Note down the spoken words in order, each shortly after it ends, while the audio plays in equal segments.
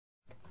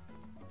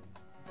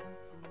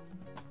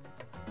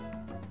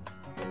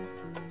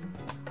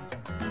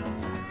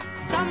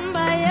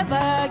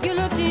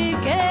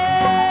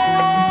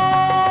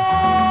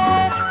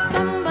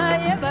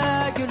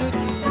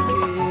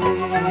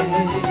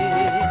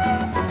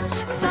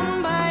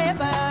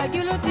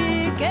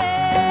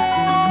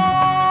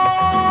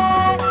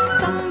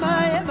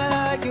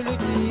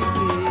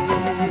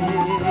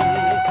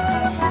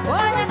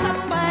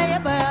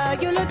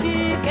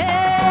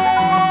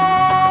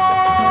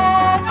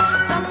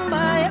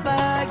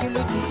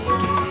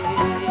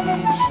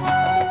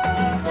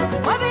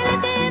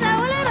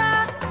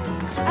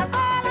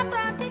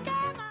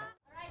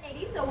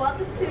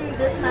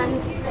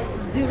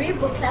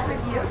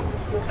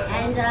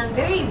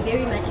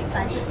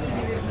to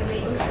be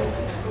reviewing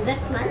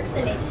this month's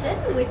selection,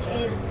 which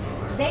is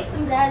Zakes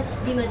and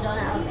the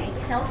Madonna of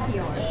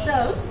Excelsior. So,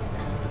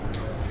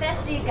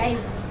 firstly, guys,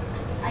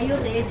 are you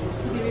ready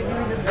to be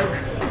reviewing this book?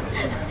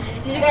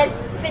 Did you guys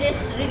finish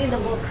reading the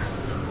book?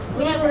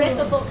 We have read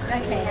the book.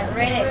 Okay, yeah,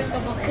 read it. The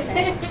book.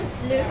 Okay.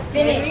 Luke,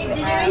 Finished. Did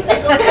you read the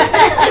book?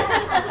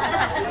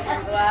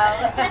 Wow.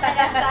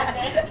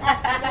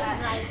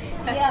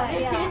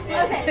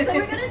 Yeah. Okay, so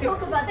we're going to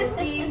talk about the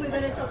theme, we're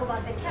going to talk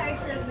about the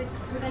characters,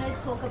 we're going to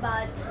talk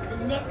about the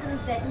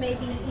lessons that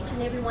maybe each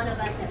and every one of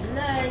us have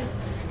learned,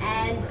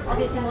 and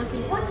obviously most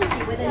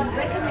importantly, whether you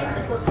recommend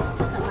the book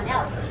to someone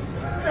else.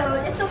 So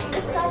let's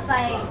start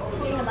by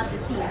talking about the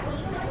theme.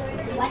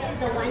 What is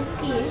the one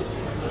theme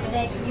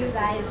that you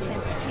guys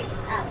have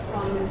picked up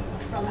from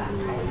the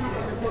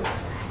book?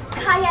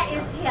 Khaya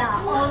is here.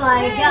 Oh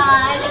my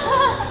god.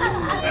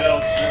 Hello.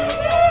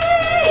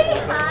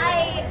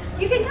 Hi.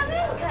 You can come in,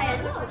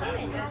 Khaya. No, come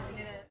in.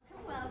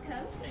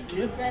 Welcome. Thank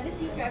you. Grab a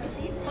seat, grab a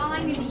seat.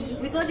 Finally.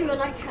 We thought you were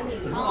not coming.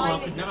 Oh,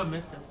 she's never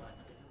missed this one.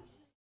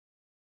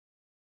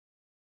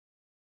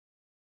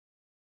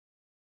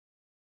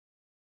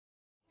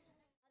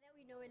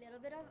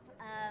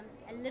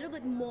 A little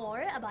bit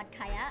more about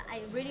Khaya.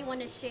 I really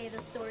want to share the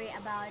story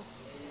about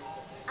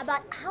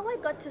how I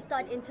got to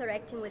start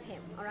interacting with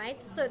him. All right,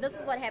 so this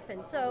is what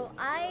happened. So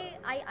I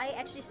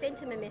actually sent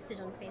him a message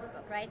on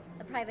Facebook, right,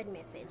 a private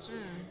message.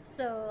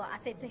 So I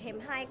said to him,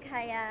 hi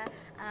Khaya,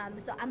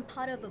 so I'm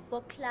part of a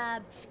book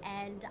club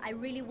and I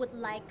really would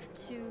like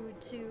to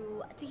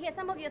hear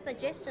some of your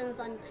suggestions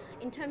on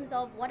in terms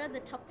of what are the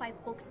top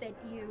 5 books that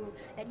you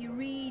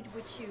read,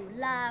 which you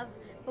love,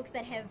 books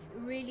that have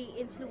really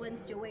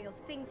influenced your way of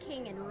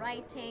thinking and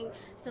writing.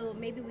 So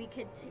maybe we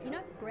could,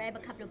 grab a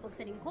couple of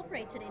books and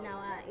incorporate it in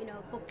our,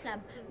 book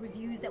club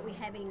reviews that we're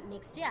having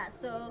next year.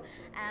 So,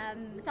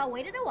 so I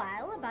waited a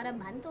while, about a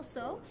month or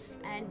so,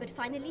 but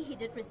finally he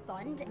did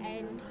respond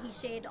and he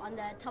shared on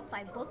the top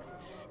 5 books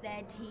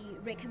that he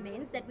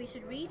recommends that we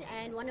should read.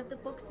 And one of the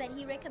books that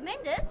he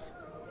recommended,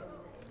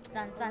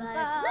 Zakes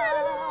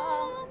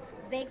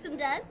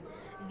does,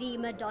 the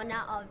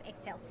Madonna of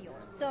Excelsior.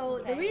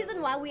 So the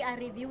reason why we are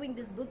reviewing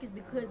this book is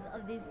because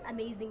of this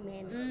amazing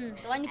man.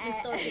 The one you've been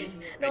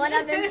stalking. The one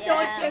I've been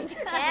stalking.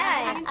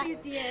 Yeah. So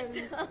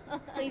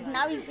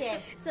now he's here.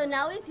 So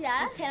now he's here.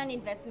 Return on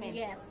investment.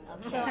 Yes.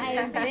 Okay. So I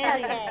am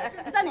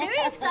so I'm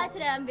very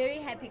excited and I'm very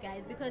happy,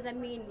 guys, because I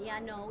mean, we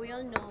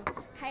all know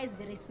Khaya is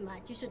very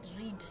smart. You should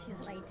read his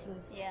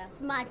writings. Yeah.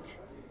 Smart.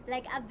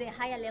 Like up the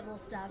higher level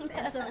stuff,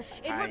 and so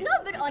it would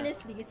but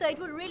honestly, so it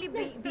would really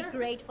be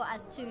great for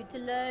us to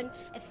learn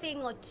a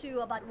thing or two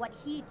about what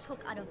he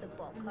took out of the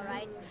book. All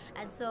right,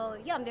 and so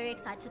yeah, I'm very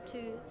excited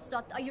to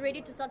start. Are you ready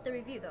to start the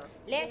review though?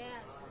 Let's.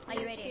 Are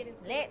you ready?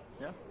 Let's.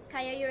 Yeah.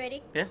 Khaya, you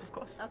ready? Yes, of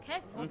course.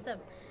 Okay, awesome.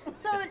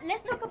 So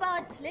let's start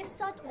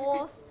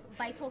off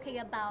by talking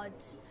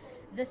about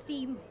the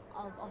theme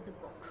of the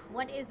book.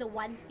 What is the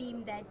one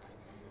theme that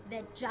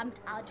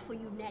jumped out for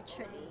you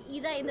naturally,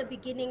 either in the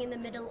beginning, in the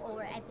middle,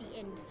 or at the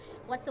end?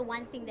 What's the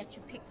one thing that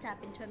you picked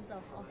up in terms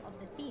of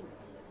the theme?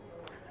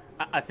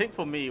 I think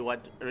for me,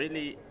 what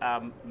really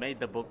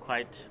made the book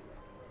quite,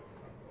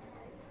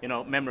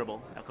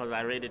 memorable, because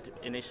I read it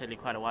initially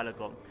quite a while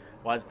ago,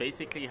 was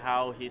basically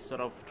how he sort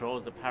of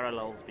draws the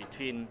parallels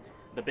between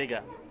the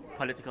bigger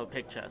political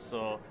picture.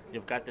 So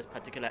you've got this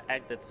particular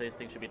act that says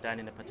things should be done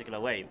in a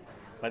particular way.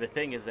 But the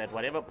thing is that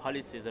whatever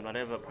policies and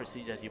whatever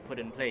procedures you put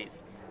in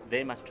place,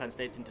 they must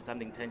translate into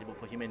something tangible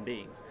for human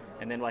beings.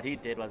 And then what he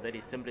did was that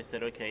he simply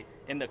said, okay,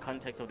 in the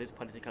context of this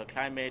political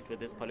climate, with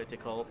this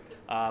political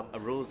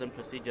rules and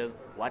procedures,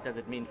 what does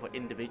it mean for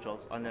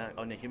individuals on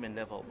a human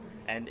level?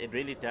 And it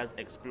really does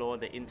explore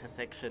the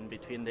intersection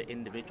between the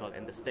individual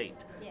and the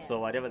state. Yeah. So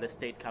whatever the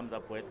state comes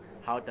up with,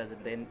 how does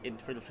it then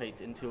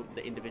infiltrate into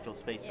the individual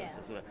spaces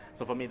as well?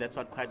 So for me, that's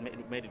what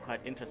made it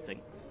quite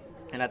interesting.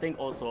 And I think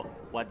also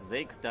what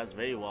Zakes does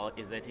very well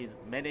is that he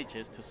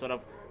manages to sort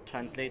of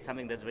translate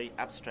something that's very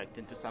abstract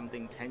into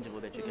something tangible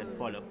that you can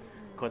follow.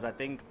 Because I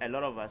think a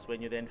lot of us,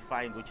 when you then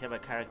find whichever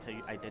character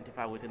you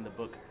identify within the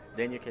book,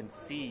 then you can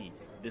see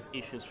these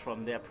issues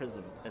from their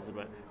prism, as it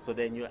were. So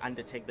then you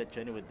undertake that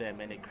journey with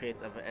them, and it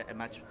creates a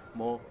much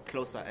more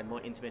closer and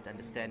more intimate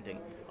understanding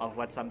of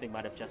what something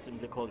might have just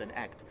simply called an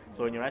act.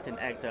 So when you write an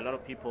act, a lot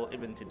of people,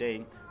 even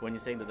today, when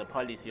you're saying there's a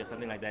policy or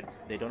something like that,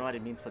 they don't know what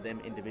it means for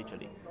them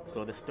individually.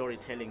 So the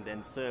storytelling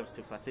then serves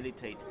to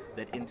facilitate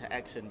that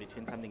interaction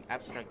between something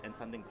abstract and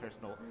something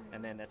personal,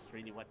 and then that's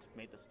really what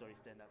made the story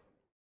stand up.